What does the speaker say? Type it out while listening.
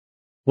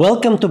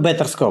Welcome to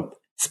Betterscope,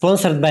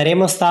 sponsored by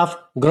Remo Staff,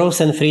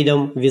 Growth and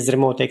Freedom with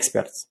Remote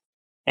Experts.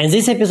 And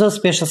this episode's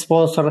special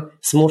sponsor,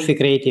 Smurfy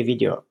Creative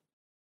Video.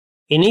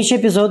 In each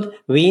episode,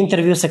 we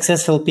interview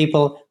successful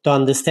people to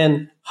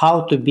understand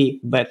how to be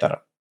better.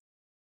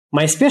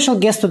 My special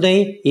guest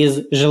today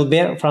is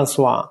Gilbert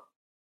Francois.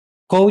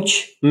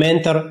 Coach,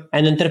 mentor,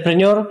 and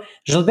entrepreneur,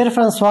 Gilbert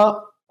Francois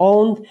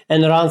owned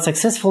and ran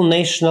successful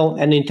national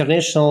and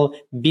international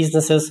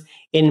businesses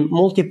in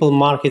multiple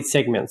market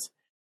segments,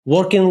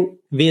 working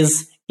with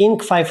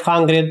Inc.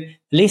 500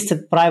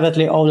 listed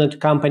privately owned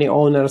company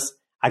owners,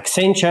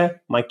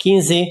 Accenture,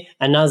 McKinsey,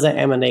 and other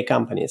M&A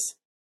companies.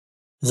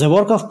 The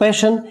work of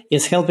passion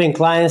is helping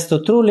clients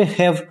to truly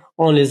have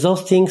only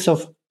those things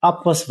of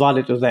utmost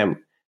value to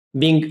them,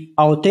 being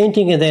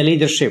authentic in their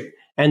leadership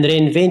and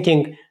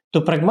reinventing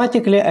to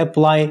pragmatically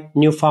apply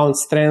newfound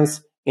strengths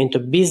into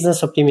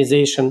business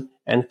optimization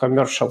and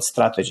commercial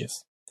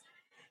strategies.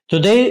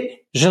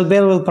 Today,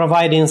 Gilbert will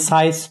provide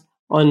insights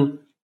on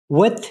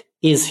what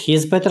is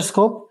his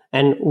Betterscope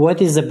and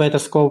what is the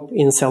Betterscope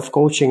in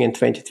self-coaching in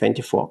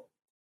 2024.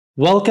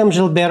 Welcome,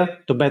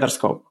 Gilbert, to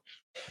Betterscope.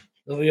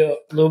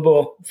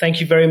 Lubo,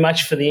 thank you very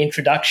much for the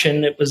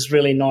introduction. It was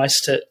really nice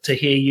to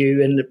hear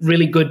you and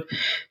really good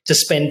to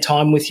spend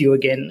time with you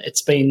again.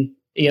 It's been,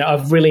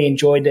 I've really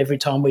enjoyed every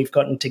time we've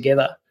gotten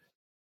together.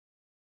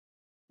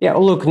 Yeah,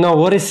 look, no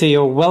worries,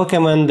 you're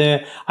welcome. And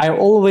I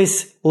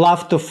always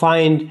love to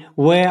find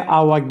where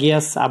our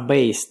guests are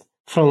based.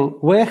 From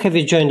where have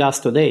you joined us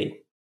today?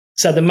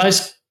 So the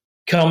most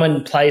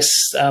common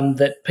place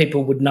that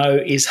people would know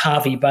is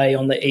Hervey Bay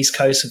on the east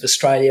coast of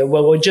Australia.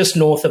 Well, we're just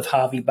north of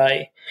Hervey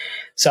Bay.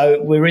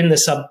 So we're in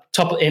the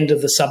top end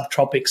of the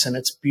subtropics, and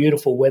it's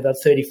beautiful weather,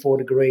 34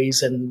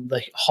 degrees and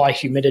the high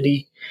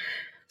humidity.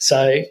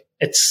 So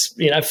it's,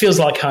 it feels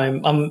like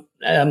home.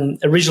 I'm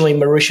originally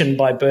Mauritian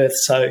by birth,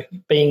 so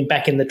being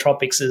back in the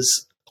tropics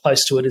is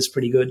close to it is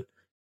pretty good.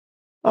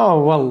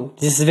 Oh, well,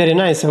 this is very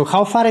nice. So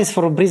how far is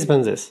from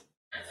Brisbane this?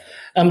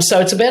 So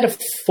it's about a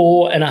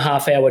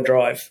 4.5 hour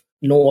drive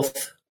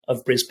north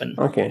of Brisbane.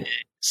 Okay.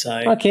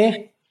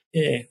 Okay.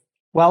 Yeah.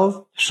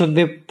 Well, should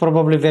be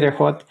probably very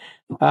hot.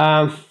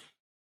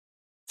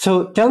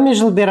 So tell me a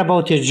little bit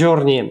about your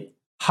journey,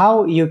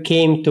 how you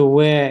came to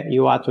where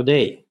you are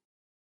today.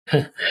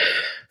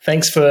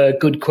 Thanks for a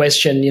good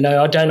question.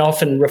 I don't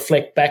often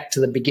reflect back to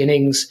the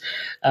beginnings.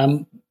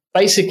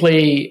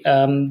 Basically,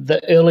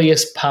 the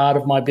earliest part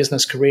of my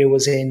business career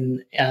was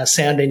in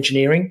sound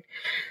engineering.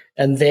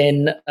 And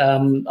then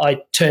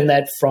I turned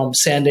that from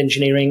sound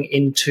engineering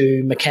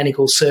into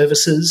mechanical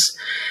services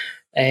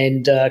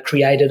and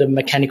created a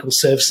mechanical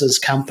services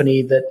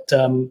company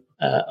that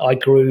I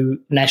grew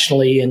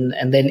nationally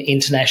and then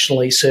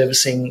internationally,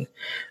 servicing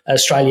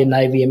Australian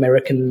Navy,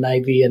 American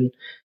Navy,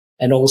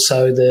 and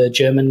also the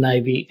German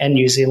Navy and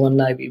New Zealand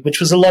Navy, which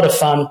was a lot of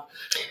fun.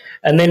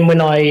 And then when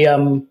I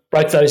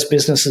broke those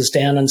businesses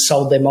down and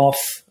sold them off,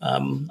 I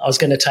was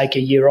going to take a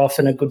year off,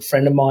 and a good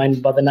friend of mine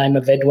by the name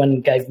of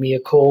Edwin gave me a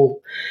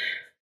call.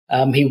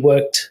 He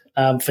worked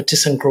for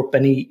ThyssenKrupp,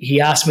 and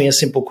he asked me a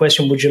simple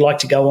question: would you like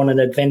to go on an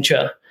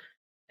adventure?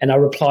 And I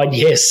replied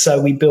yes.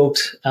 So we built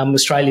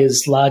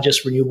Australia's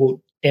largest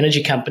renewable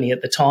energy company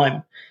at the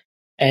time,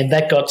 and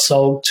that got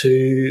sold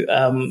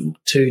to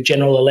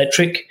General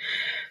Electric.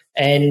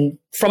 And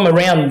from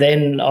around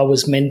then, I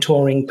was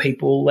mentoring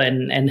people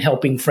and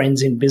helping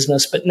friends in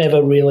business, but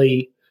never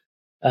really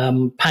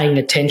paying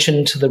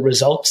attention to the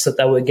results that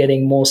they were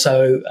getting, more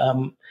so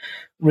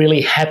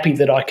really happy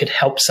that I could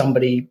help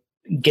somebody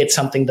get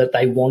something that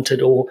they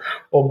wanted or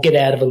get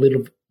out of a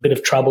little bit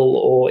of trouble,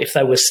 or if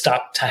they were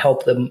stuck, to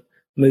help them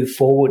move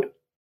forward.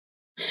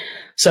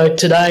 So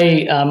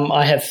today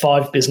I have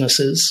 5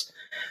 businesses,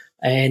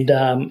 and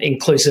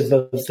inclusive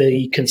of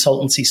the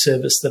consultancy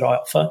service that I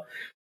offer.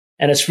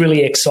 And it's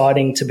really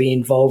exciting to be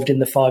involved in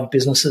the 5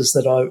 businesses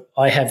that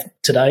I have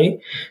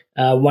today.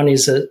 One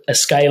is a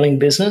scaling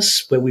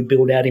business where we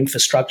build out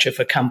infrastructure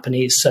for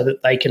companies so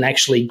that they can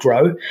actually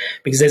grow,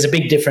 because there's a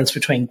big difference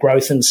between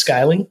growth and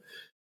scaling.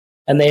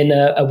 And then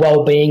a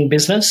well-being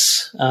business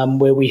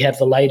where we have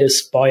the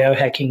latest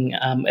biohacking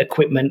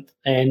equipment,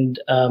 and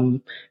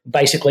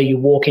basically you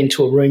walk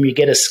into a room, you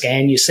get a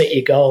scan, you set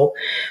your goal,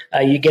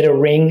 you get a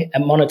ring,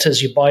 and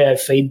monitors your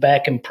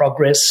biofeedback and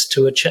progress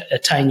to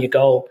attain your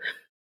goal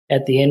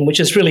at the end, which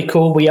is really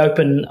cool. We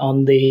open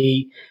on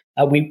we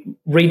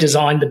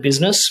redesigned the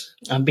business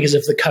because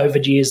of the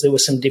COVID years. There were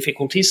some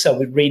difficulties, so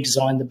we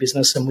redesigned the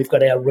business, and we've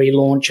got our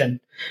relaunch and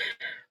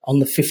on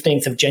the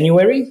 15th of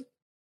January,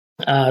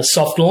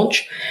 soft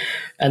launch,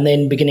 and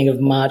then beginning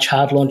of March,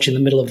 hard launch in the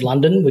middle of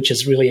London, which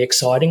is really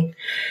exciting.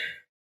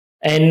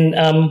 And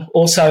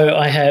also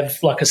I have,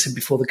 like I said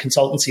before, the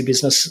consultancy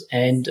business,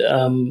 and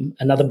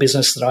another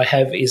business that I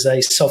have is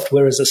a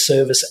software as a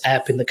service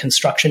app in the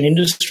construction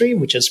industry,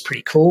 which is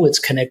pretty cool. It's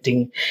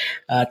connecting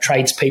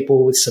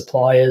tradespeople with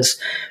suppliers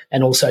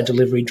and also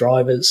delivery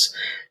drivers,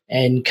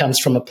 and comes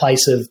from a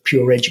place of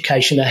pure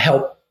education to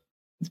help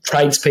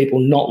tradespeople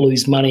not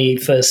lose money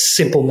for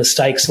simple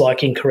mistakes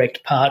like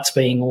incorrect parts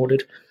being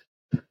ordered.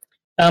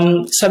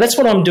 So that's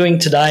what I'm doing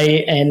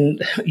today.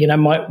 And,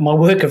 my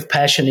work of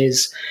passion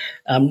is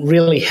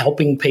really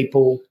helping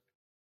people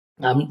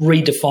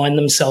redefine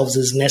themselves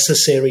as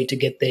necessary to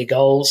get their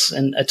goals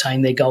and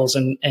attain their goals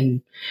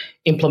and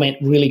implement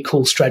really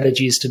cool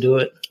strategies to do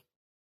it.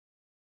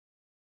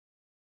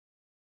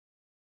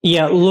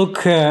 Yeah,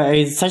 look,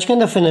 it's such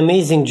kind of an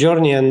amazing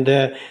journey, and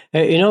I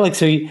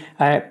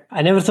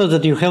never thought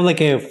that you have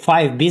like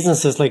 5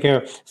 businesses.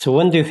 So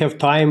when do you have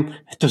time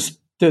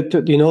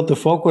to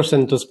focus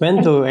and to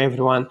spend to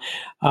everyone?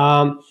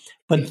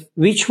 But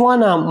which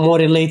one are more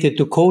related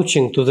to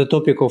coaching, to the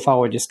topic of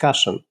our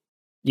discussion?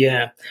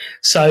 Yeah,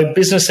 so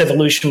Business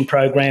Evolution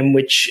Program,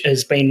 which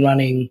has been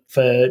running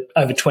for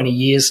over 20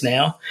 years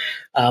now,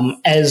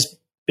 as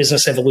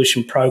Business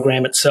Evolution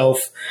Program itself,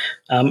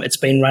 it's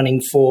been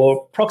running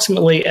for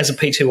approximately, as a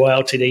P2I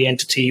Ltd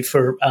entity,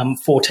 for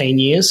 14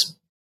 years.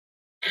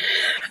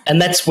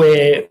 And that's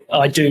where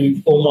I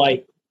do all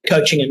my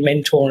coaching and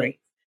mentoring.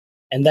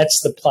 And that's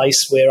the place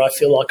where I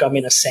feel like I'm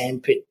in a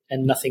sandpit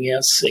and nothing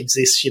else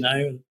exists,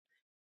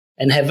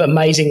 and have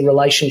amazing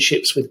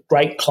relationships with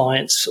great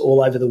clients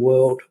all over the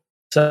world.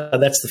 So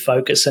that's the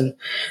focus. And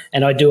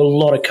I do a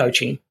lot of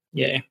coaching.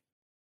 Yeah.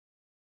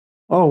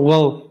 Oh,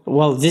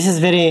 well, this is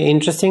very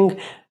interesting.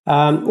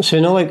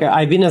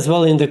 I've been as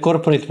well in the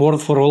corporate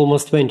world for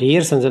almost 20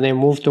 years, and then I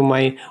moved to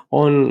my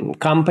own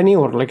company,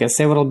 or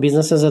several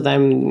businesses that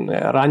I'm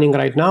running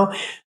right now.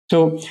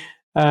 So,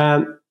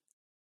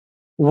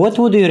 what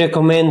would you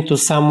recommend to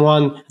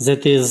someone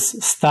that is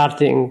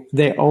starting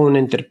their own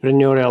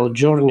entrepreneurial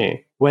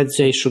journey? What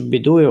they should be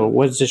doing, or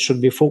what they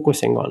should be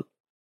focusing on?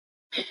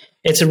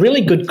 It's a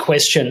really good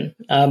question.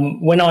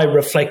 When I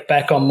reflect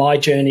back on my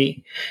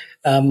journey,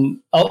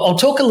 I'll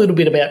talk a little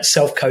bit about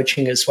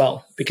self-coaching as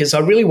well, because I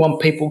really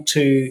want people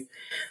to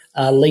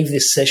leave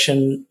this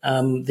session,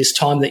 this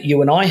time that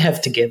you and I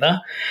have together,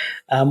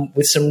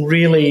 with some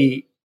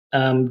really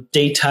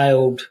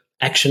detailed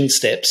action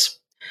steps.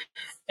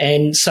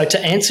 And so to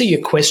answer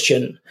your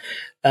question,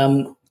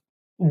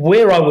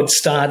 where I would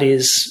start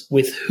is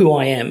with who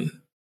I am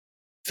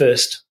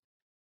first.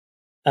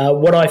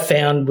 What I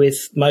found with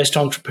most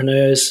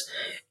entrepreneurs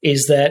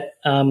is that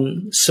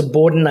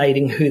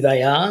subordinating who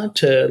they are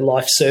to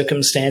life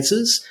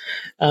circumstances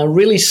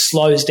really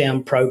slows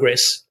down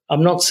progress.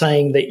 I'm not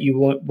saying that you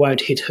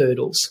won't hit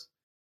hurdles,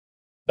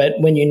 but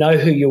when you know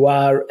who you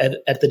are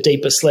at the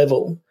deepest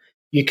level,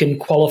 you can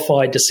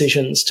qualify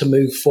decisions to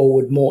move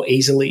forward more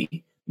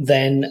easily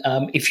than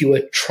if you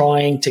were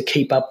trying to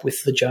keep up with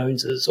the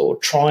Joneses, or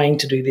trying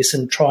to do this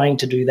and trying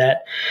to do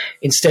that,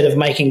 instead of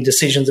making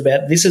decisions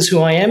about, this is who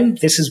I am,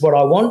 this is what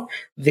I want,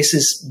 this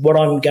is what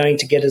I'm going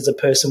to get as a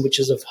person, which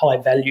is of high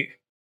value.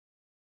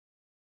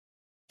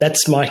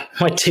 That's my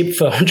tip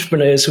for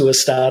entrepreneurs who are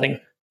starting.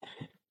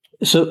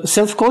 So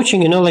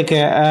self-coaching,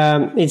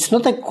 it's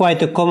not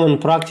quite a common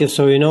practice.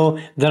 So,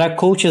 there are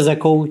coaches that are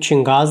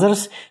coaching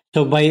others.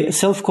 So by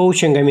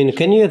self-coaching,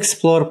 can you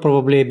explore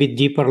probably a bit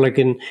deeper,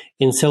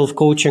 in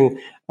self-coaching?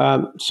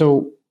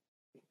 So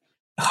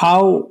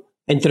how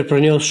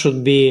entrepreneurs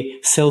should be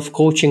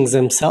self-coaching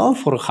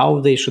themselves, or how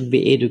they should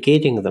be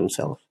educating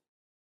themselves?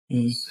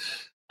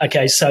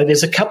 Okay, so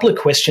there's a couple of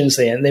questions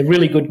there, and they're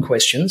really good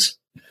questions.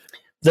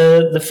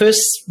 The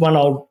first one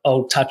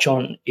I'll touch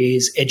on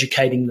is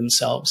educating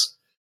themselves.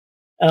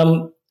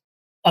 I'm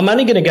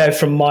only going to go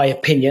from my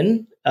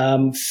opinion,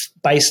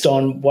 based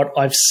on what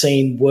I've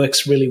seen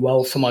works really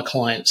well for my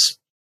clients.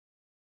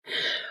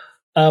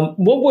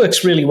 What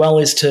works really well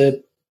is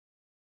to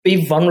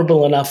be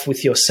vulnerable enough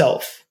with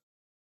yourself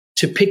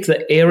to pick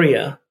the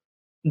area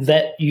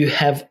that you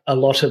have a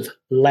lot of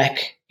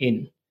lack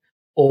in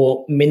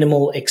or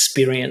minimal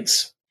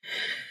experience.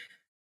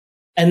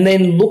 And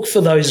then look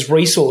for those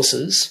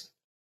resources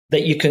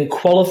that you can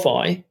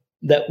qualify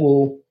that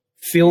will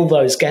fill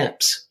those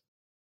gaps.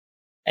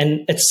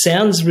 And it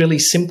sounds really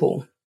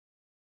simple,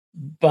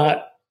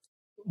 but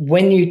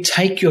when you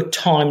take your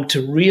time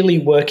to really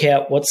work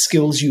out what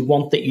skills you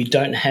want that you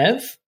don't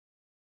have,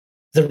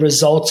 the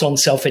results on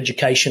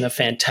self-education are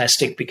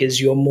fantastic,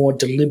 because you're more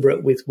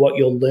deliberate with what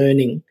you're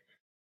learning.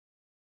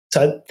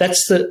 So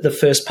that's the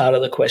first part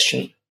of the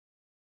question.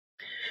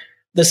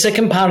 The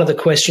second part of the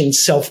question,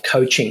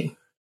 self-coaching.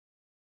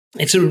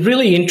 It's a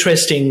really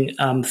interesting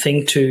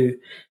thing to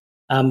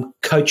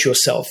coach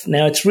yourself.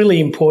 Now, it's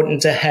really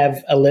important to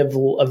have a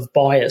level of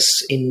bias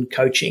in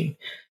coaching.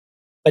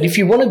 But if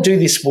you want to do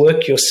this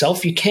work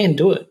yourself, you can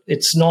do it.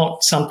 It's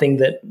not something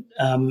that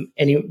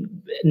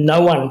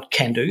no one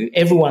can do.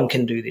 Everyone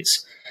can do this.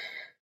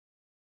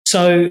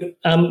 So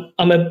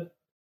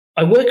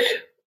I work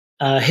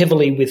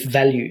heavily with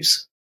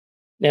values.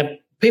 Now,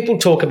 people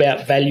talk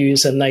about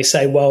values and they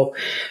say, well,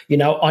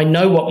 I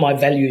know what my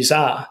values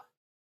are.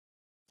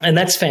 And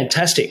that's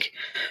fantastic,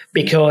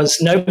 because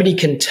nobody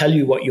can tell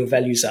you what your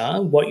values are.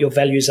 What your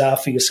values are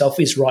for yourself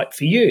is right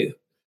for you.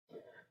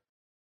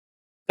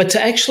 But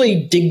to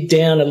actually dig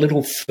down a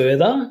little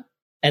further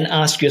and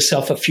ask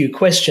yourself a few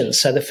questions.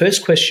 So the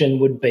first question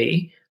would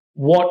be,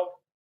 what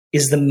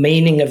is the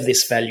meaning of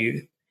this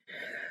value?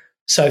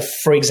 So,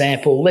 for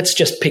example, let's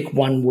just pick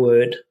one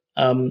word,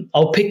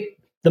 I'll pick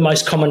the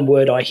most common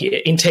word I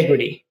hear,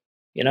 integrity.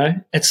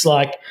 It's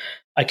like,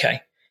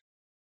 okay,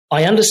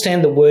 I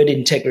understand the word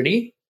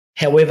integrity.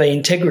 However,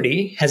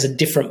 integrity has a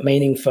different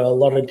meaning for a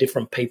lot of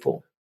different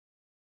people.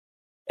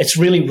 It's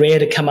really rare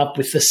to come up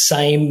with the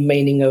same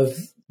meaning of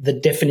the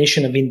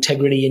definition of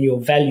integrity in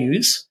your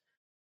values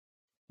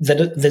that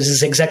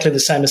is exactly the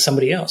same as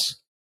somebody else.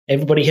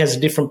 Everybody has a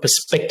different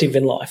perspective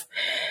in life.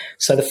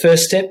 So the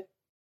first step,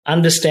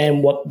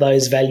 understand what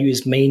those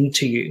values mean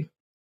to you.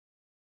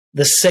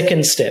 The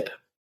second step,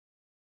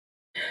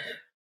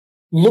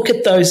 look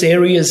at those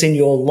areas in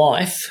your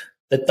life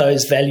that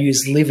those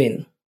values live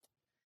in.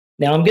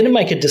 Now, I'm going to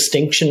make a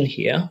distinction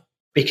here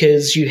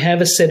because you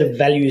have a set of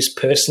values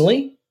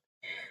personally,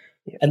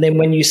 and then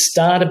when you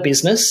start a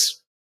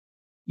business,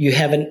 you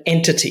have an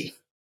entity.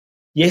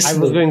 Yes, I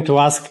was going to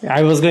ask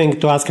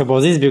about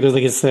this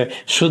because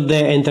should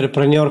the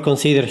entrepreneur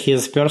consider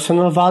his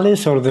personal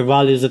values or the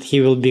values that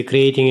he will be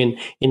creating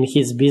in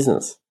his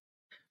business?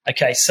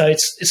 Okay, so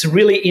it's a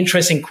really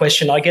interesting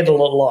question. I get a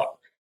lot.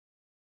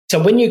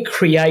 So when you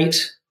create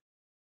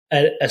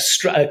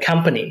a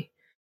company,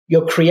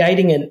 you're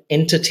creating an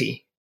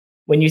entity.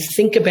 When you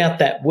think about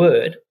that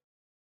word,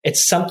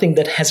 it's something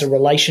that has a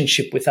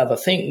relationship with other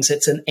things.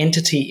 It's an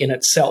entity in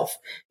itself.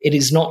 It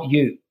is not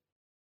you.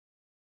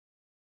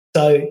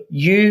 So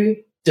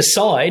you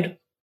decide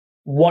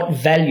what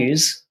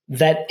values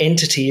that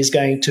entity is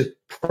going to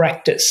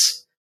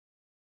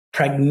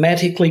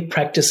pragmatically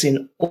practice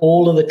in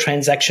all of the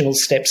transactional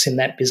steps in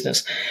that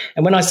business.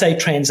 And when I say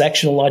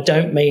transactional, I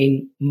don't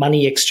mean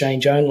money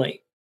exchange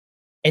only.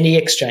 Any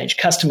exchange,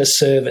 customer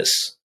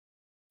service,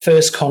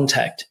 first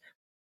contact.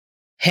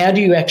 How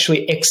do you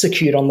actually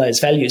execute on those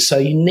values? So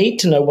you need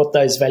to know what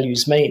those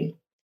values mean.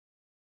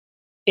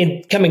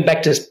 In coming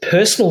back to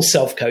personal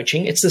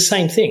self-coaching, it's the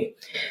same thing.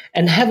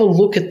 And have a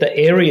look at the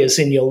areas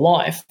in your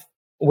life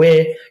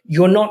where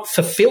you're not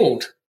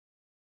fulfilled.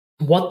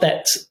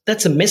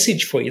 That's a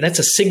message for you. That's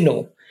a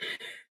signal.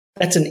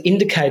 That's an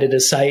indicator to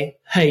say,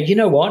 hey, you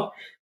know what?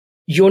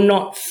 You're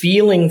not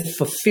feeling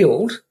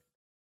fulfilled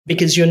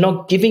because you're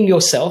not giving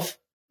yourself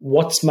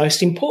what's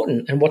most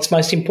important. And what's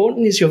most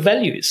important is your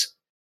values.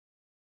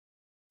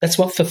 That's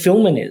what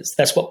fulfillment is.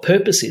 That's what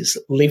purpose is.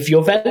 Live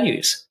your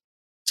values.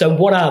 So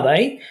what are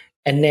they?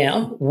 And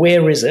now,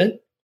 where is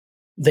it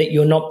that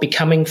you're not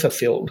becoming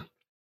fulfilled?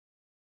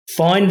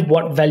 Find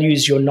what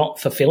values you're not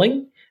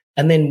fulfilling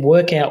and then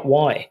work out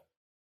why.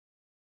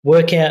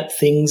 Work out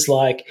things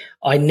like,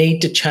 I need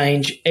to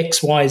change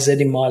X, Y,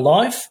 Z in my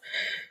life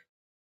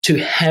to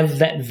have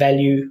that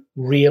value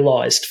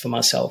realized for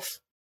myself.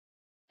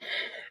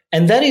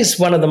 And that is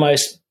one of the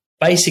most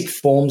basic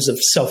forms of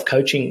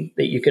self-coaching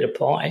that you could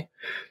apply.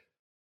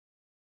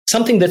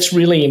 Something that's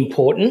really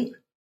important,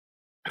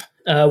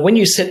 when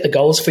you set the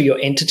goals for your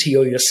entity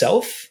or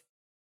yourself,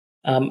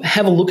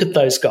 have a look at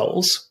those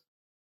goals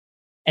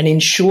and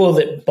ensure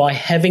that by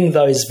having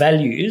those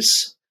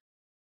values,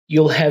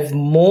 you'll have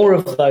more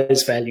of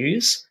those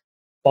values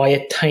by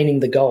attaining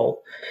the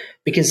goal.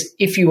 Because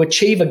if you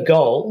achieve a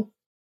goal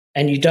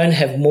and you don't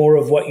have more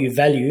of what you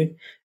value,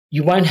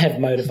 you won't have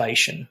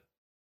motivation.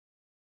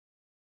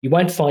 You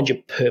won't find your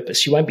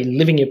purpose. You won't be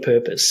living your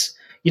purpose.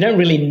 You don't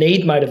really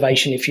need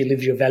motivation if you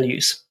live your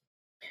values.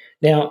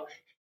 Now,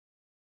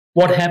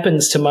 what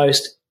happens to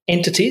most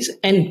entities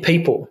and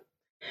people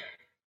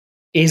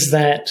is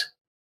that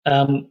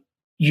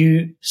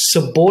you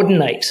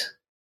subordinate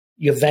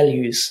your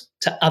values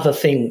to other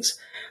things.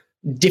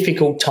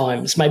 Difficult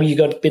times. Maybe you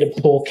got a bit of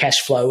poor cash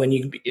flow and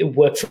you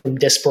work from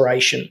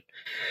desperation.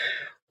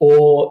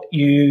 Or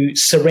you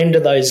surrender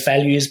those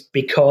values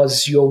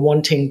because you're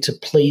wanting to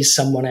please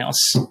someone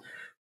else.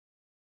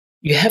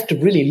 You have to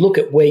really look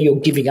at where you're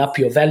giving up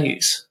your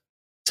values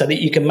so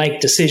that you can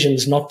make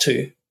decisions not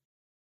to.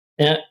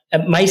 Now,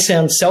 it may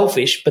sound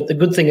selfish, but the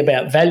good thing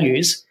about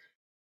values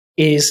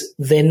is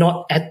they're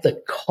not at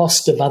the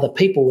cost of other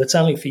people. It's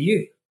only for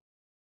you.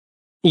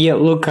 Yeah,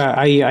 look,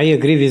 I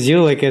agree with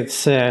you.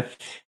 It's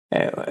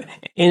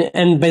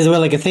and by the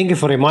way, thank you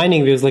for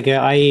reminding me. Because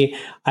I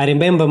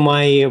remember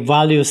my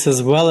values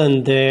as well,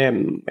 and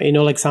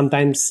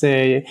sometimes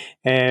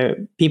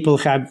people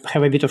have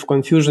a bit of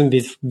confusion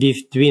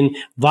between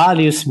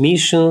values,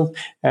 mission,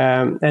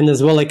 and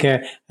as well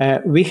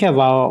we have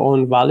our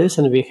own values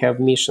and we have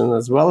mission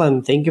as well.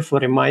 And thank you for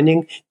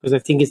reminding, because I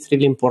think it's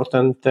really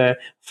important and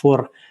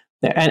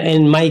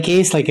in my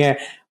case, values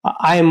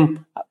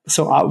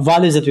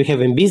that we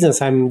have in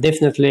business, I'm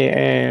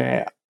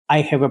definitely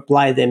I have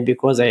applied them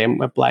because I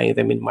am applying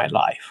them in my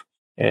life,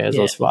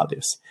 those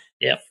values.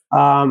 Yeah.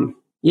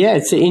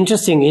 It's an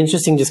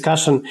interesting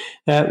discussion.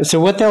 So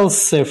what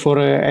else for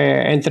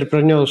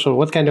entrepreneurs, or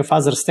what kind of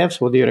other steps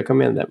would you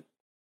recommend them?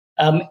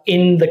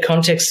 In the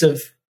context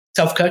of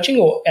self-coaching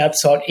or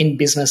outside in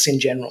business in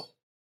general?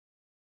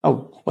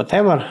 Oh,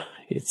 whatever.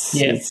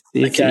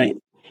 Okay.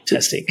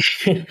 Fantastic.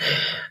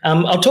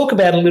 I'll talk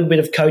about a little bit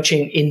of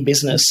coaching in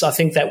business. I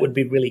think that would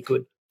be really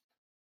good.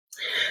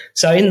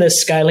 So in the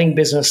scaling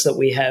business that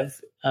we have,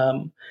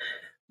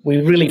 we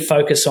really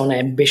focus on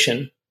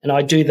ambition, and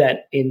I do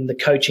that in the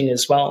coaching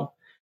as well.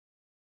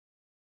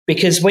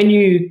 Because when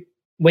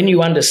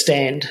you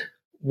understand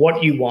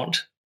what you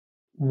want,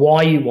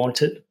 why you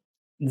want it,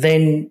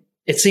 then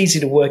it's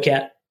easy to work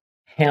out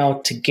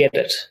how to get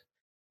it.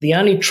 The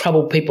only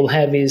trouble people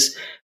have is,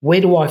 where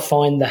do I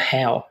find the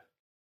how?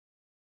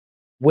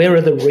 Where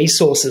are the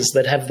resources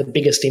that have the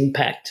biggest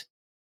impact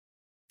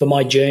for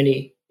my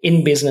journey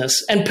in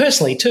business and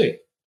personally too?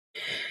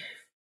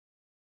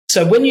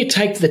 So when you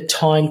take the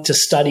time to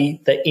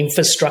study the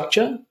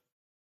infrastructure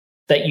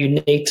that you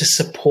need to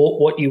support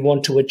what you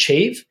want to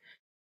achieve,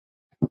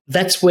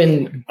 that's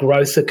when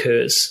growth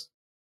occurs.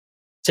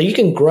 So you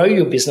can grow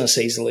your business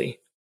easily.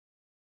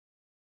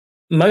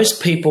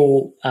 Most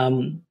people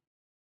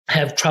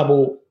have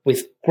trouble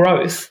with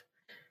growth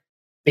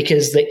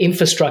because the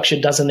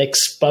infrastructure doesn't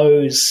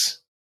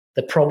expose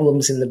the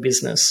problems in the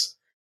business.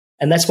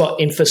 And that's what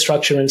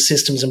infrastructure and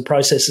systems and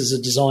processes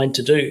are designed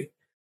to do.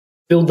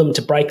 Build them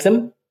to break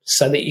them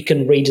so that you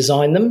can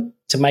redesign them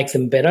to make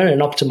them better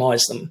and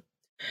optimize them.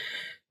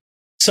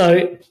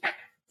 So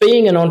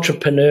being an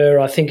entrepreneur,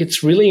 I think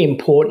it's really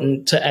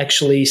important to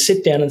actually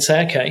sit down and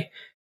say, okay,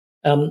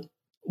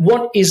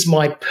 what is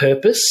my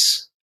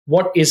purpose?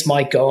 What is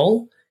my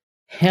goal?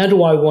 How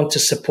do I want to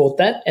support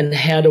that? And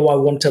how do I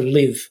want to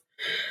live?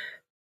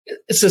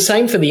 It's the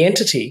same for the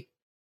entity.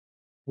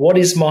 What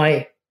is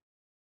my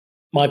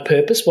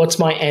purpose? What's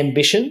my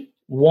ambition?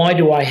 Why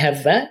do I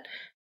have that?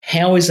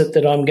 How is it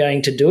that I'm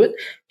going to do it?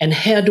 And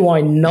how do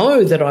I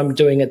know that I'm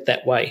doing it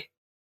that way?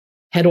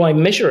 How do I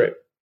measure it?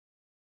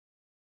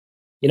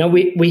 You know,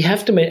 we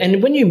have to,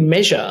 and when you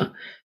measure,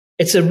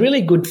 it's a really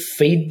good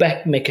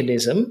feedback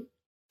mechanism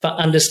for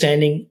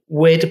understanding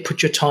where to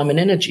put your time and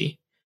energy.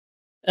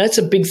 That's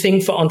a big thing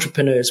for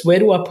entrepreneurs. Where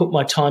do I put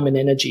my time and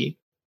energy?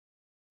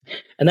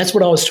 And that's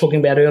what I was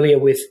talking about earlier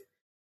with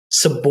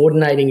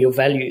subordinating your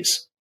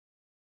values.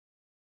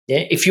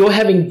 Yeah, if you're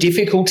having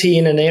difficulty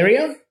in an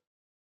area,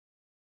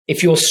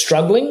 if you're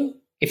struggling,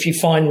 if you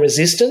find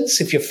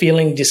resistance, if you're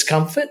feeling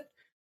discomfort,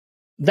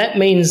 that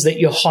means that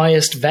your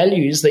highest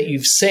values that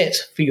you've set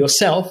for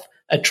yourself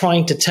are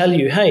trying to tell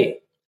you, hey,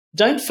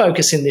 don't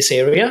focus in this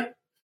area.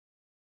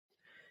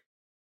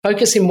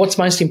 Focus in what's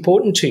most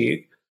important to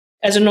you.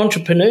 As an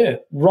entrepreneur,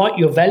 write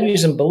your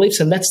values and beliefs,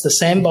 and that's the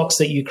sandbox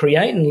that you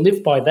create, and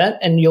live by that,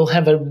 and you'll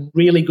have a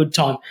really good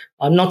time.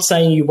 I'm not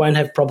saying you won't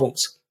have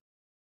problems.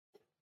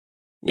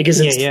 Because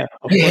of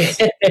course.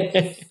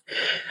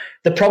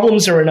 The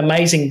problems are an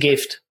amazing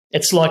gift.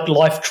 It's like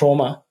life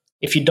trauma.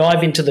 If you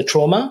dive into the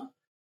trauma,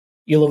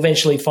 you'll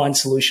eventually find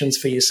solutions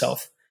for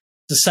yourself.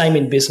 The same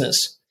in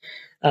business.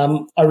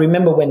 I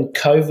remember when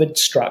COVID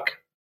struck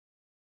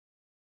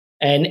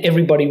and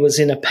everybody was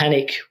in a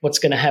panic. What's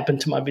going to happen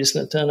to my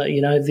business?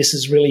 You know, this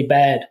is really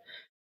bad.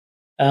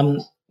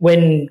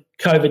 When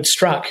COVID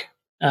struck,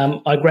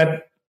 I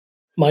grabbed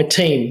my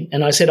team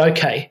and I said,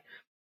 okay,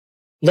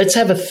 let's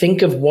have a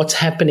think of what's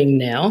happening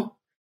now,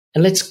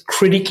 and let's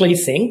critically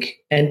think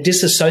and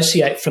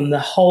disassociate from the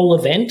whole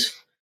event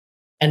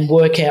and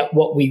work out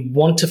what we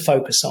want to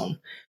focus on,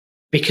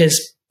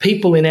 because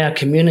people in our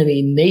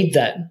community need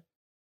that.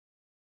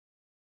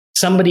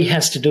 Somebody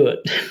has to do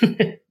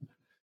it.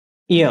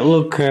 Yeah,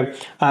 look,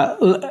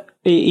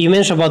 you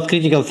mentioned about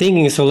critical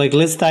thinking, so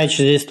let's touch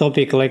this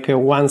topic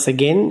once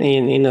again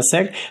in a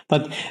sec.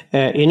 But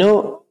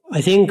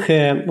I think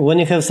when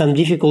you have some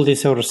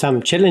difficulties or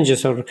some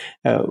challenges, or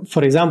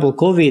for example,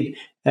 COVID,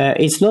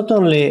 it's not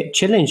only a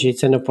challenge;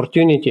 it's an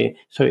opportunity.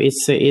 So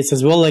it's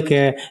as well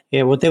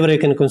whatever you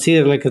can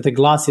consider the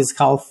glass is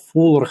half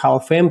full or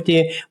half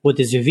empty. What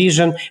is your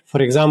vision? For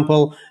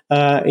example,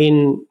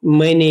 in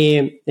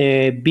many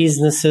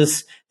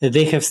businesses,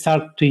 they have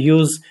started to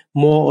use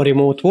more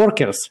remote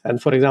workers.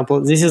 And for example,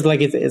 this is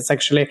it's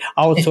actually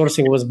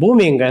outsourcing was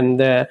booming. And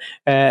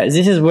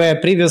this is where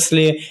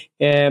previously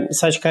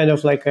such kind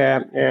of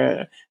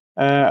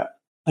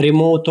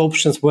remote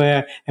options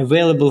were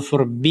available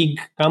for big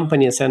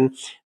companies. And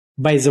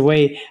by the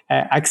way,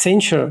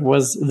 Accenture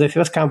was the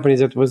first company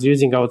that was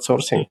using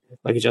outsourcing,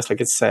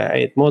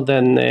 it's more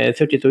than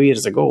 32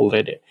 years ago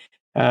already.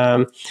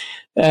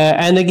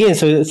 And again,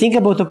 so think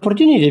about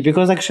opportunity,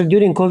 because actually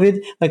during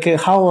COVID,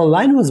 how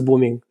online was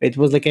booming. It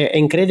was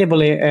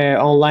incredibly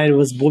online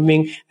was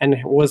booming and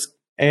was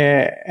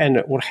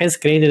or has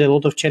created a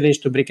lot of challenge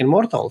to brick and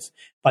mortars.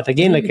 But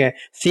again,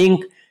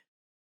 think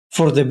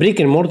for the brick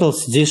and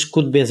mortars, this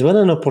could be as well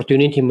an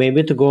opportunity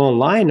maybe to go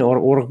online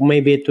or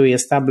maybe to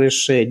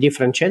establish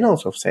different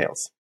channels of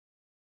sales.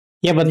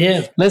 Yeah, but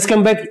let's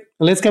come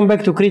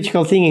back to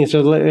critical thinking.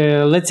 So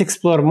let's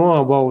explore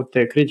more about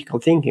critical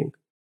thinking.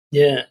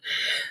 Yeah.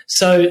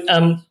 So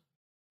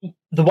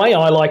the way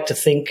I like to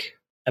think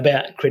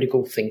about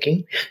critical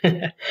thinking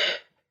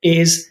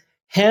is,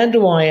 how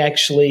do I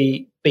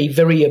actually be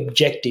very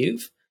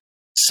objective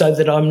so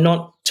that I'm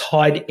not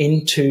tied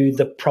into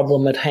the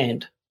problem at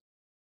hand?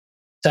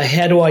 So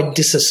how do I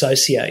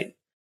disassociate?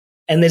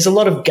 And there's a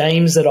lot of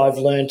games that I've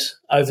learnt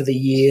over the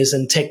years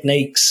and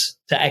techniques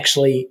to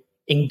actually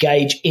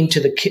engage into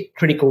the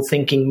critical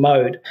thinking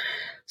mode.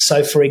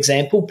 So, for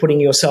example, putting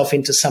yourself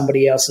into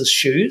somebody else's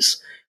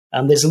shoes.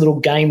 There's a little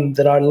game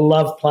that I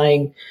love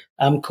playing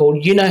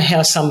called You Know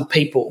How Some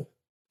People.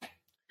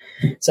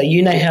 So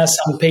you know how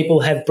some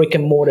people have brick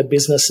and mortar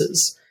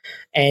businesses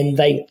and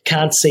they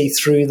can't see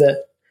through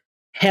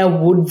how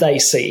would they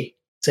see?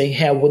 See,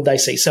 how would they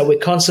see? So we're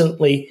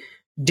constantly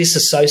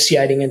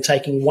disassociating and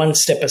taking one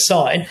step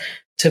aside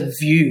to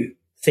view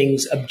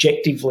things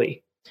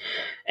objectively.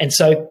 And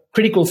so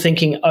critical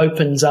thinking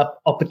opens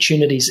up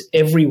opportunities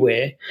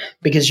everywhere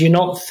because you're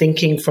not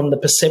thinking from the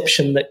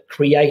perception that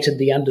created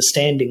the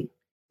understanding.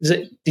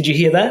 Did you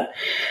hear that?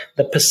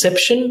 The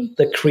perception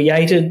that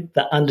created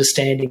the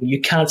understanding.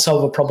 You can't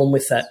solve a problem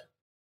with that.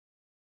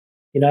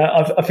 You know,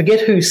 I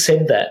forget who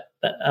said that.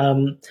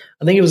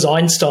 I think it was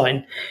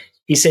Einstein.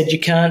 He said you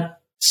can't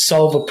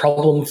solve a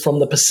problem from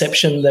the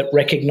perception that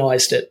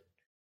recognized it.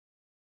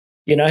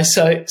 You know,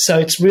 so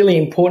it's really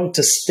important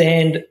to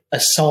stand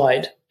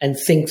aside and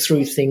think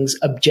through things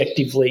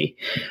objectively.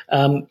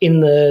 In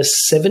the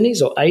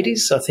 70s or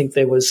 80s, I think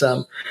there was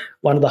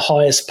one of the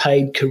highest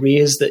paid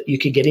careers that you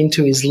could get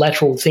into is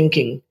lateral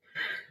thinking,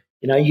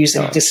 you know,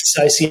 using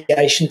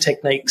disassociation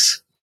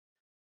techniques.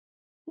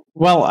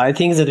 Well, I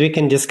think that we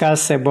can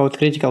discuss about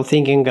critical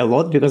thinking a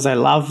lot because I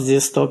love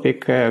this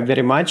topic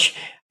very much.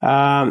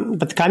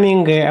 But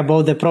coming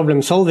about the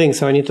problem solving,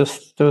 so I need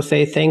to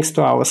say thanks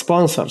to our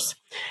sponsors.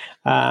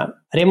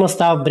 Remo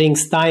Staff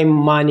brings time,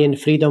 money, and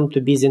freedom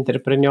to busy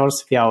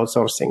entrepreneurs via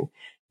outsourcing.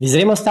 With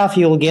Remo Staff,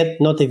 you'll get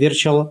not a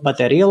virtual, but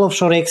a real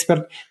offshore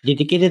expert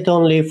dedicated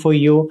only for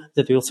you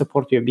that will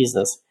support your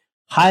business.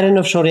 Hire an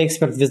offshore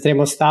expert with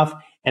Remo Staff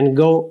and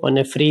go on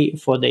a free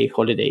 4-day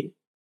holiday.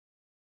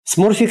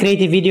 Smurfy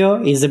Creative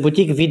Video is a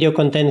boutique video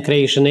content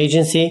creation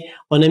agency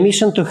on a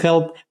mission to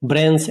help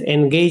brands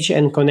engage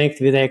and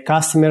connect with their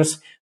customers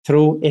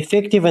through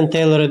effective and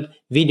tailored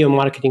video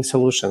marketing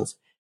solutions.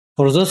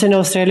 For those in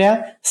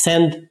Australia,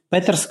 send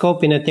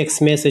Peterscope in a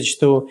text message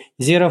to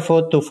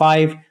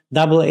 0425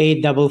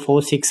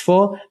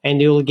 884464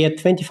 and you will get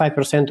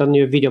 25% on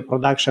your video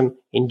production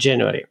in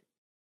January.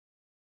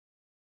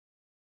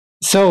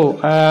 So,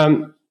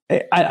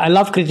 I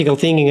love critical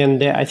thinking,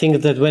 and I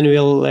think that when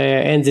we'll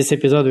end this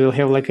episode, we'll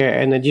have like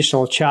an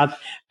additional chat.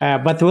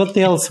 But what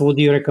else would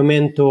you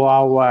recommend to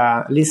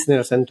our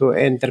listeners and to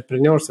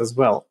entrepreneurs as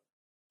well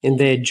in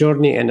their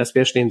journey and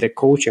especially in the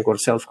coaching or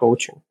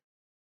self-coaching?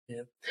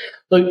 Yeah.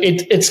 Look,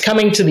 it's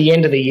coming to the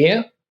end of the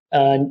year.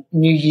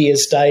 New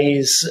Year's Day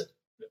is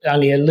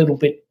only a little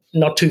bit,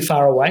 not too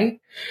far away.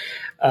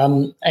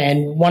 And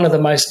one of the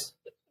most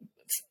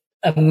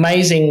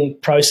amazing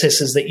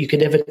processes that you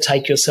could ever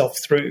take yourself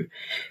through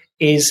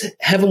is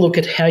have a look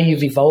at how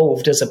you've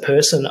evolved as a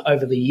person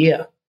over the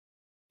year.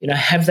 You know,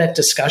 have that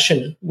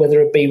discussion,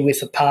 whether it be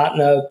with a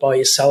partner, by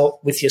yourself,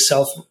 with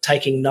yourself,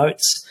 taking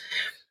notes,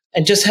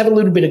 and just have a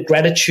little bit of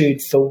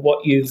gratitude for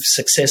what you've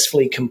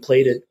successfully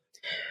completed.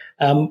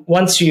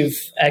 Once you've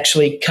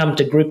actually come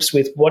to grips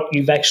with what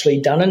you've actually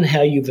done and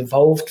how you've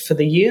evolved for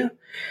the year,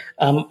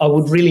 I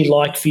would really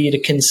like for you to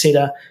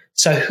consider,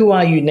 so who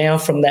are you now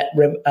from that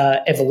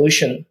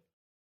evolution?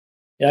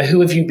 You know,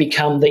 who have you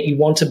become that you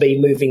want to be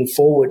moving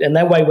forward? And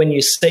that way, when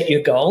you set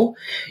your goal,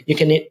 you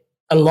can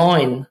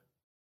align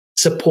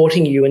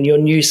supporting you and your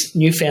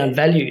newfound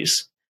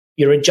values,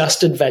 your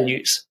adjusted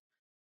values.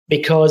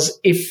 Because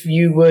if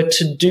you were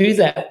to do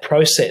that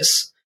process,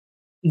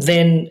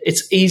 then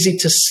it's easy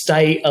to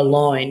stay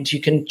aligned.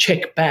 You can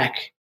check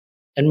back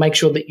and make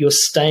sure that you're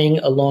staying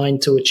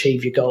aligned to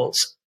achieve your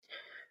goals.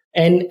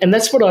 And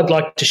that's what I'd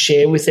like to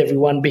share with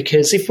everyone,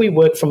 because if we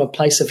work from a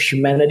place of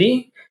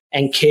humanity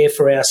and care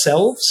for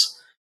ourselves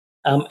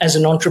as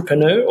an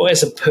entrepreneur or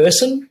as a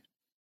person,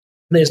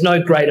 there's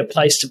no greater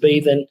place to be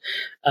than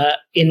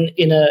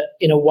in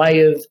a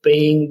way of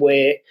being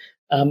where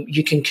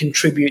you can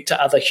contribute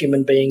to other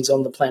human beings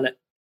on the planet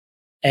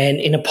and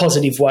in a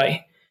positive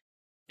way.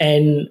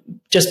 And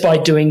just by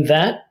doing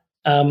that,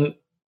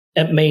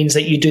 it means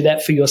that you do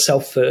that for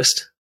yourself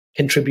first,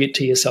 contribute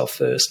to yourself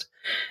first.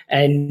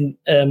 And,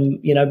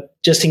 you know,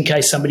 just in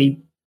case somebody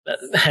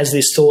has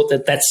this thought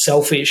that that's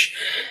selfish,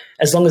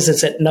 as long as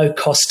it's at no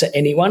cost to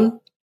anyone,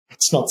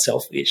 it's not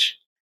selfish.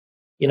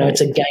 You know, it's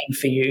a gain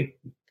for you.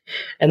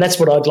 And that's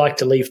what I'd like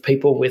to leave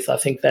people with. I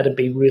think that'd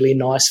be really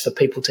nice for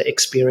people to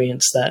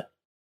experience that.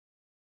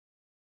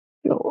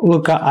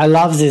 Look, I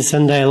love this,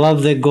 and I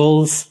love the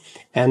goals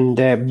and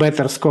the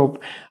better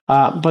scope.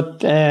 But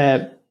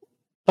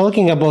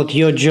talking about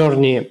your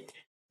journey,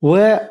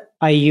 where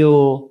are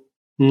you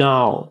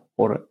now?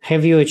 Or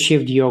have you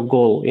achieved your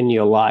goal in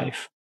your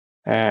life?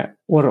 Or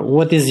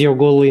what is your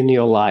goal in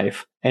your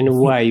life? And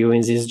why are you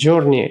in this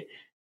journey?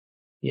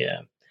 Yeah.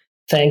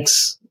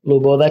 Thanks,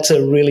 Lubo. That's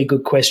a really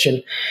good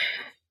question.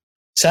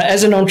 So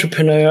as an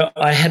entrepreneur,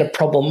 I had a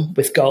problem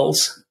with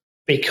goals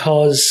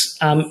because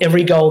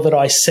every goal that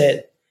I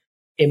set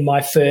in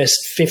my first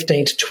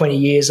 15 to 20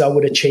 years, I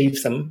would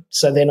achieve them.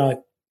 So then I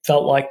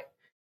felt like,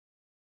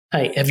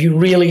 hey, have you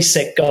really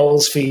set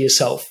goals for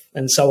yourself?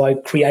 And so I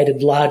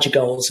created larger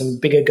goals and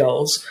bigger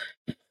goals.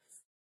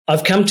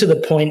 I've come to the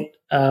point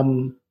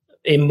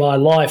in my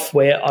life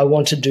where I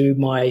want to do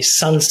my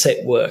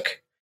sunset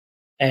work.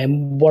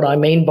 And what I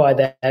mean by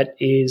that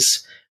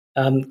is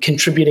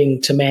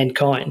contributing to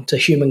mankind, to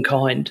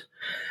humankind.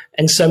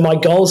 And so my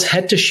goals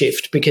had to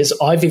shift because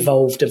I've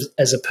evolved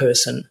as a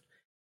person.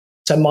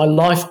 So my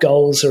life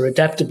goals are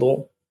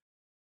adaptable.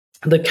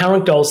 The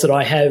current goals that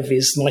I have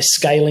is my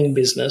scaling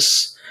business,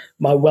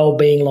 my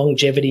well-being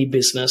longevity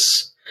business,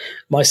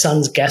 my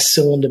son's gas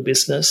cylinder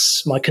business,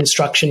 my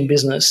construction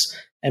business,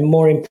 and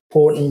more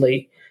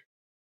importantly,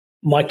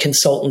 my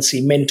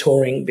consultancy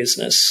mentoring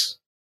business.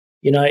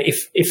 You know,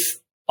 if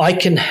I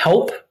can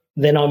help,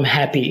 then I'm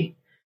happy.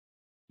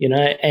 You know,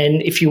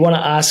 and if you want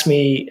to ask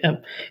me,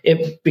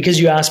 because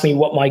you asked me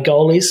what my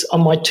goal is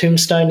on my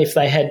tombstone, if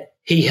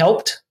he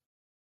helped,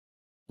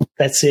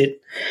 that's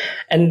it.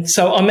 And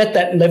so I'm at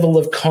that level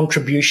of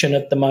contribution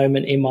at the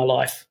moment in my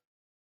life.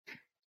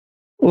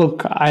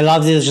 Look, I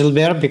love this,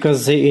 Gilbert,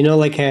 because,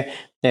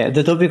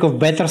 the topic of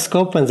better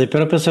scope and the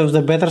purpose of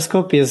the better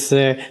scope is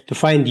to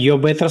find your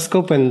better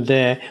scope and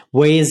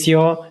where is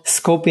your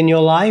scope in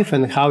your life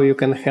and how you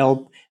can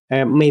help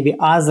maybe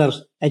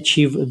others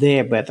achieve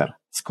their better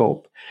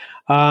scope.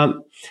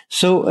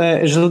 So,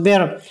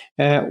 Gilbert,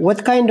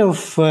 what kind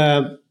of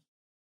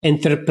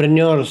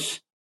entrepreneurs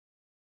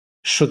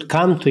should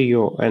come to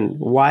you and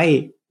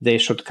why they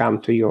should come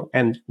to you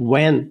and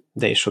when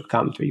they should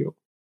come to you?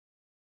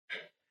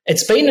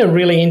 It's been a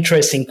really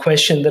interesting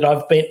question that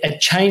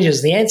it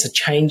changes. The answer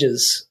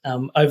changes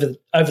over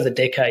the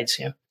decades.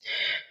 Yeah.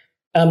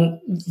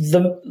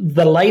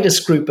 The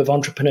latest group of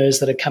entrepreneurs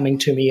that are coming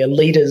to me are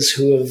leaders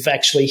who have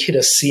actually hit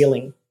a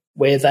ceiling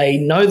where they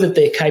know that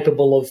they're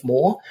capable of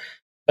more,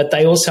 but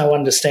they also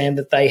understand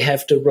that they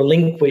have to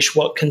relinquish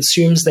what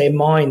consumes their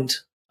mind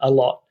a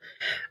lot,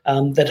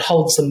 that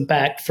holds them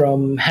back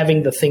from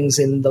having the things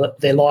in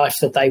their life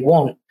that they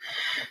want.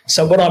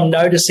 So what I'm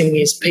noticing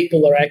is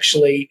people are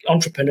actually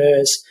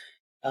entrepreneurs,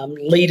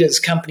 leaders,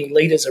 company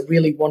leaders are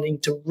really wanting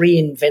to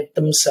reinvent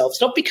themselves,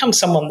 not become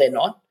someone they're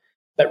not,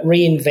 but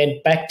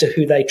reinvent back to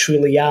who they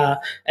truly are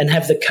and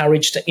have the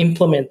courage to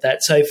implement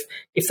that. So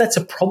if that's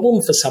a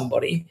problem for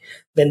somebody,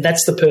 then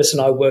that's the person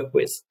I work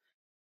with.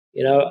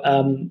 You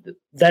know,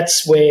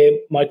 that's where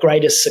my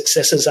greatest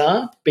successes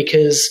are,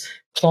 because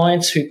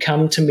clients who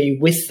come to me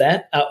with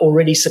that are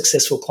already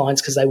successful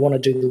clients because they want to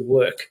do the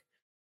work,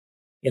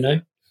 you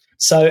know.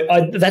 So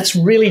that's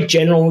really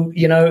general.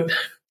 You know,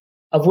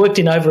 I've worked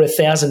in over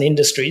 1,000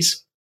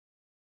 industries.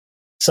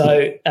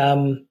 So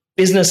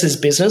business is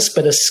business,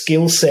 but a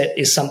skill set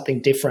is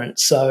something different.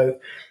 So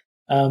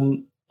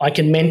I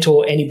can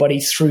mentor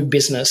anybody through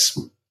business,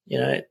 you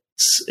know,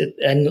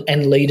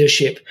 and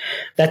leadership.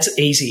 That's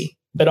easy,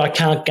 but I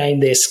can't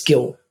gain their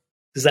skill.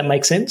 Does that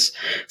make sense?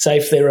 So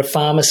if they're a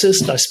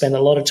pharmacist, I spend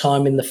a lot of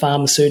time in the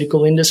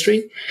pharmaceutical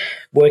industry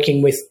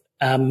working with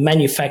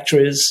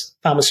manufacturers,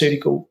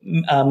 pharmaceutical,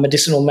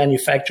 medicinal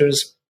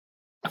manufacturers,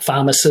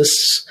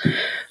 pharmacists,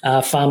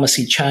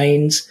 pharmacy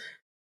chains,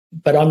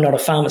 but I'm not a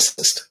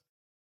pharmacist.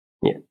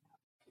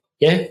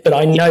 Yeah, but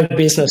I know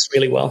business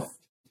really well.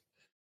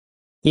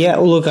 Yeah,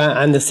 look,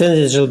 I understand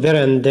this, Gilbert,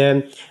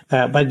 and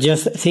but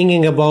just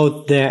thinking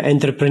about the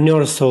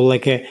entrepreneurs, so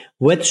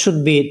what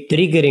should be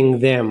triggering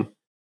them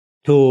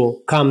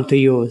to come to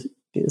you?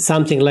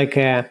 Something like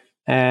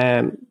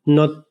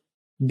not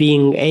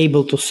being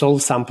able to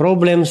solve some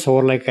problems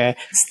or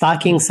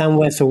stucking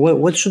somewhere. So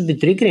what should be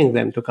triggering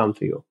them to come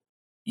to you?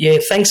 Yeah,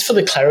 thanks for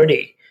the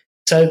clarity.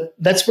 So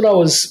that's what I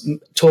was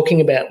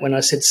talking about when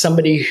I said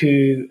somebody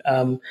who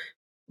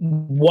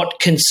what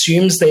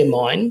consumes their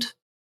mind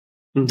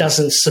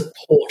doesn't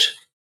support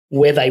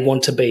where they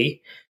want to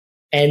be.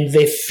 And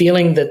they're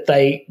feeling that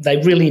they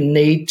really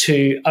need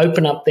to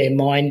open up their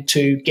mind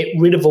to get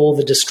rid of all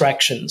the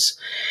distractions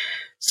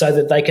so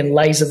that they can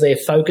laser their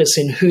focus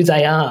in who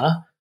they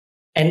are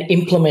and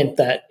implement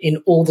that in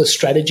all the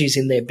strategies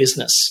in their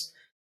business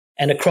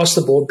and across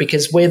the board,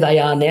 because where they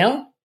are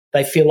now,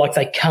 they feel like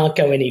they can't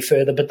go any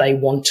further, but they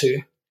want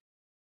to.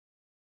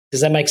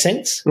 Does that make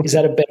sense? Is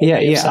that a better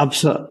way of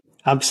saying?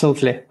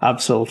 Absolutely.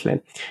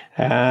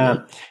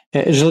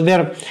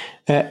 Gilbert,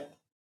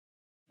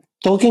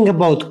 talking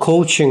about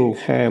coaching,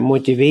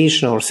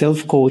 motivation or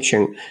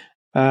self-coaching,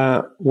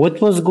 what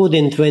was good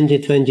in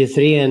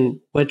 2023 and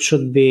what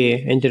should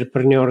be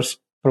entrepreneurs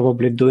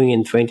probably doing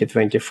in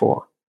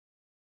 2024?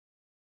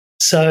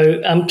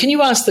 So can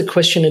you ask the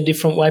question a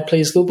different way,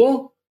 please,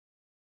 Gilbert?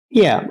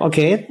 Yeah,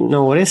 okay,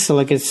 no worries. So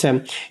it's,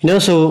 so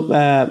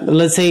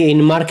let's say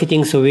in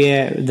marketing, so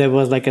there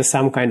was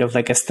some kind of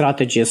a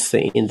strategies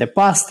in the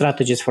past,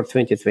 strategies for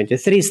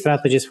 2023,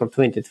 strategies for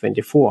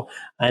 2024.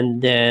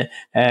 And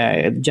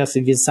just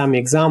with some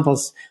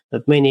examples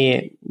that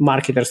many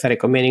marketers are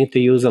recommending to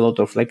use a lot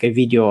of a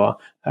video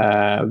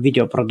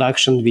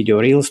production, video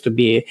reels to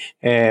be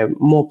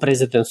more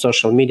present in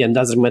social media. And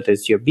doesn't matter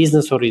it's your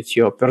business or it's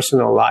your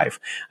personal life.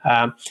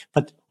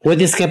 But what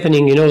is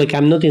happening,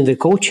 I'm not in the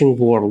coaching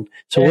world.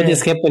 So what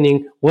is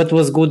happening, what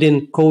was good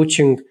in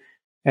coaching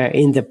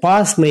in the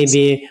past,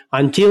 maybe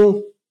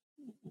until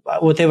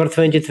whatever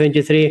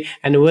 2023,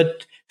 and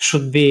what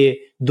should be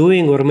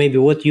doing, or maybe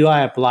what you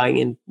are applying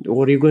in,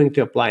 or you're going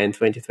to apply in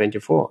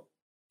 2024?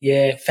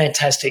 Yeah,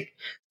 fantastic.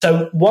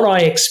 So what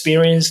I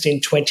experienced in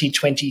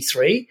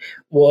 2023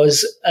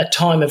 was a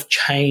time of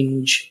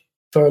change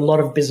for a lot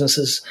of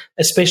businesses,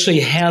 especially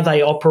how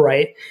they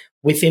operate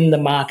within the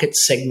market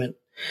segment.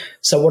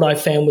 So what I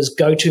found was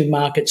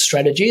go-to-market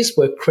strategies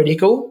were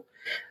critical,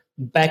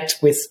 backed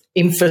with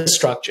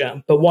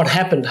infrastructure. But what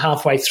happened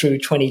halfway through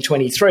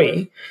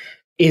 2023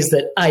 is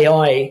that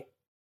AI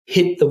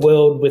hit the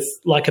world with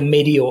like a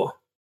meteor.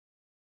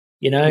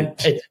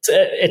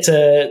 It's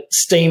a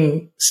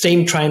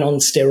steam train on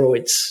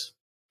steroids.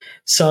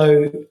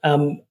 So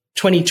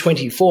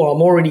 2024,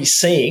 I'm already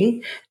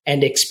seeing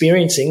and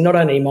experiencing, not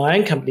only in my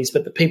own companies,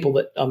 but the people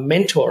that I'm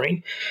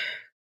mentoring,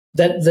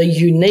 that the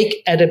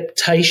unique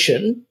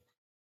adaptation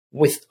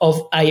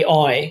of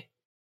AI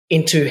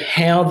into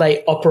how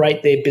they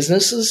operate their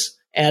businesses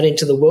out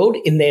into the world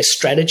in their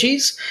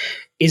strategies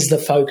is the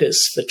focus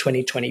for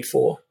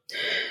 2024.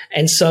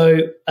 And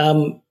so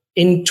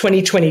in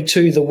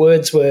 2022, the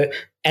words were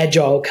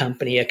agile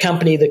company, a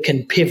company that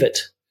can pivot.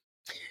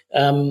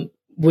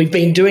 We've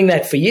been doing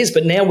that for years,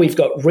 but now we've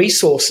got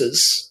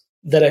resources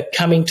that are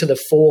coming to the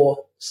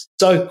fore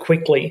so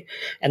quickly.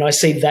 And I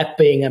see that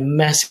being a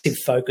massive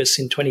focus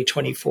in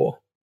 2024.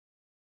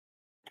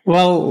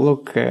 Well,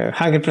 look,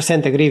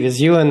 100% agree with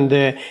you. And,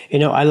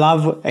 I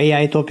love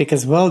AI topic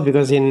as well,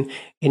 because in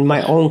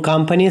my own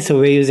company, so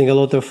we're using a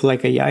lot of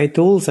like AI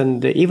tools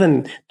and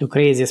even to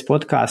create this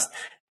podcast.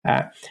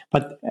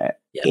 But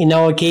in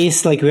our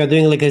case, like we are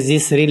doing like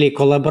this really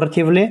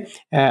collaboratively.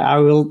 I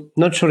will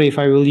not sure if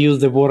I will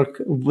use the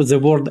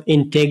word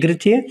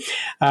integrity,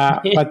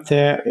 but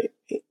there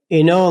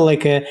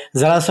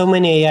are so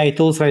many AI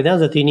tools right now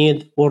that you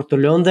need or to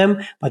learn them.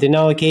 But in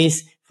our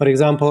case, for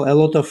example, a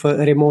lot of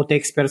remote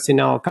experts in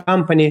our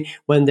company,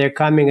 when they're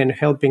coming and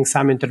helping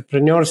some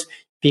entrepreneurs,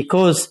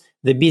 because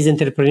the busy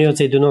entrepreneurs,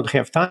 they do not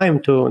have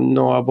time to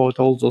know about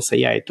all those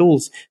AI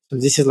tools. So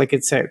this is like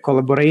it's a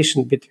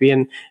collaboration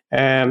between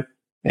a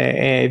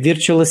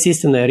virtual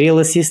assistant, a real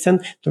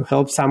assistant, to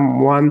help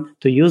someone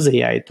to use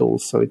AI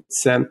tools. So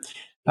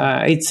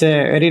it's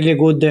a really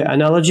good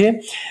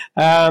analogy.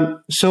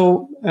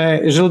 So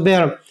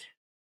Gilbert,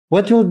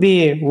 what will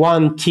be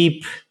one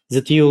tip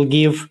that you'll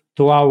give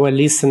to our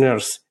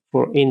listeners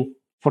for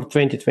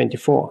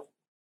 2024?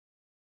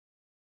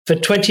 For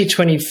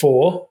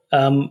 2024,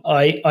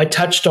 I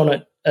touched on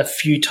it a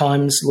few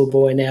times,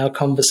 Lubo, in our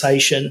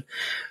conversation.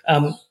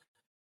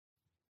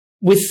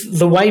 With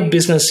the way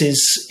business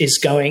is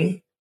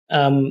going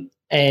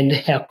and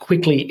how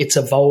quickly it's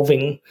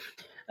evolving,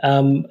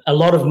 a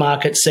lot of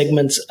market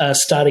segments are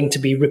starting to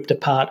be ripped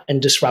apart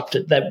and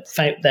disrupted.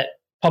 That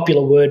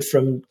popular word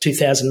from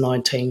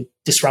 2019,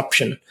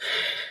 disruption.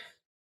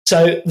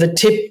 So the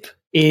tip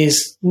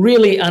is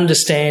really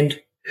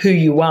understand who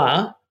you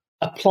are,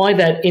 apply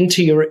that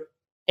into your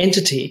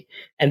entity,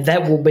 and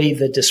that will be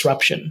the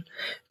disruption.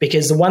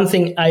 Because the one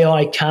thing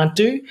AI can't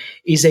do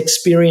is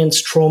experience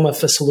trauma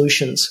for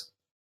solutions.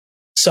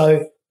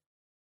 So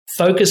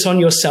focus on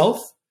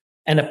yourself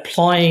and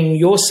applying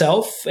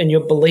yourself and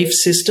your belief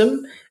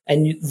system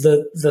and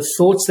the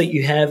thoughts that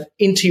you have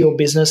into your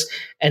business,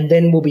 and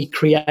then we'll be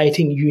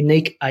creating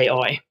unique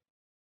AI.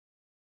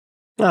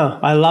 Oh,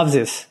 I love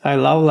this. I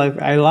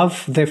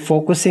love the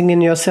focusing in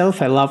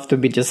yourself. I love to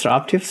be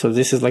disruptive. So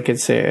this is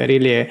it's a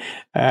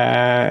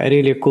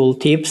really cool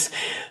tips.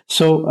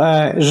 So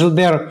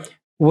Gilbert,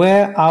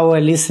 where our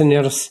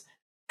listeners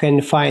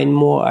can find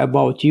more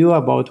about you,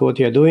 about what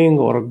you're doing,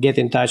 or get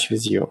in touch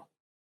with you?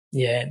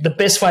 Yeah, the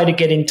best way to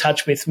get in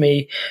touch with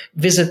me,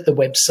 visit the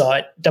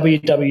website,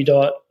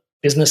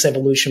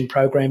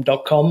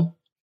 www.businessevolutionprogram.com.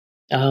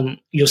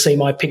 You'll see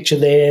my picture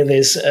there.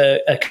 There's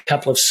a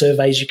couple of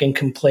surveys you can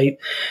complete,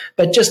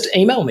 but just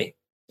email me.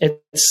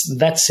 It's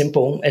that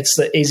simple. It's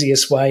the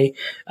easiest way.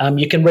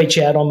 You can reach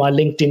out on my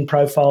LinkedIn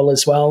profile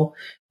as well.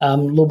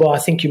 Lubo, I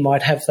think you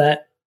might have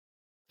that.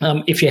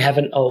 If you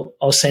haven't,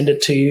 I'll send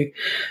it to you.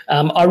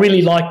 I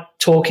really like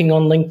talking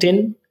on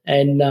LinkedIn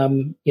and,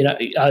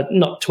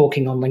 not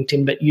talking on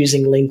LinkedIn, but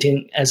using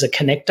LinkedIn as a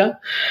connector.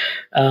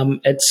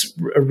 It's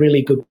a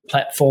really good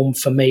platform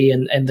for me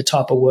and the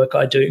type of work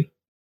I do.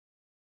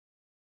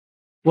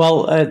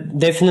 Well,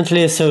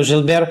 definitely. So,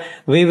 Gilbert,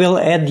 we will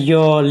add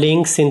your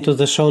links into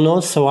the show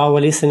notes so our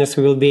listeners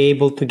will be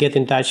able to get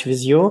in touch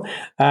with you.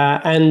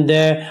 And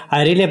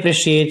I really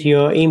appreciate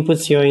your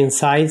inputs, your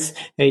insights,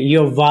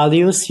 your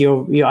values,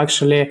 your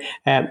actually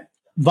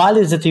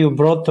values that you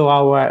brought to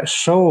our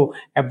show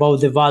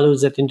about the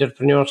values that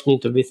entrepreneurs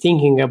need to be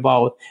thinking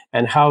about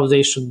and how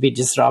they should be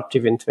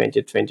disruptive in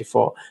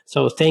 2024.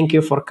 So thank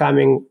you for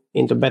coming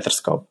into Better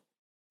Scope.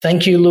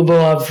 Thank you, Lubo.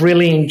 I've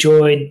really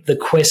enjoyed the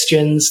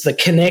questions, the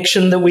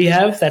connection that we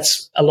have.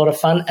 That's a lot of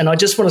fun. And I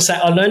just want to say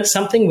I learned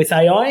something with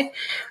AI.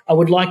 I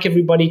would like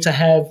everybody to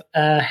have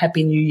a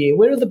Happy New Year.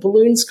 Where are the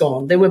balloons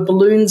gone? There were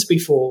balloons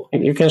before.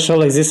 You can show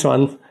like this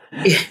one.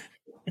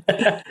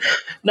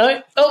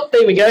 No? Oh,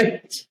 there we go.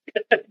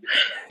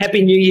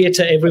 Happy New Year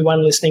to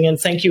everyone listening. And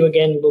thank you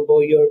again,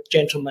 Lubo. You're a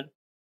gentleman.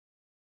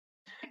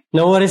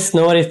 No worries.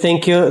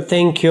 Thank you,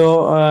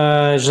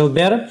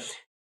 Gilbert.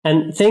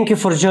 And thank you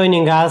for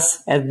joining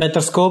us at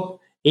Better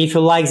Scope. If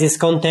you like this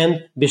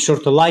content, be sure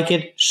to like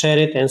it, share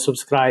it, and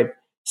subscribe.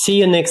 See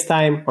you next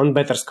time on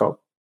Betterscope.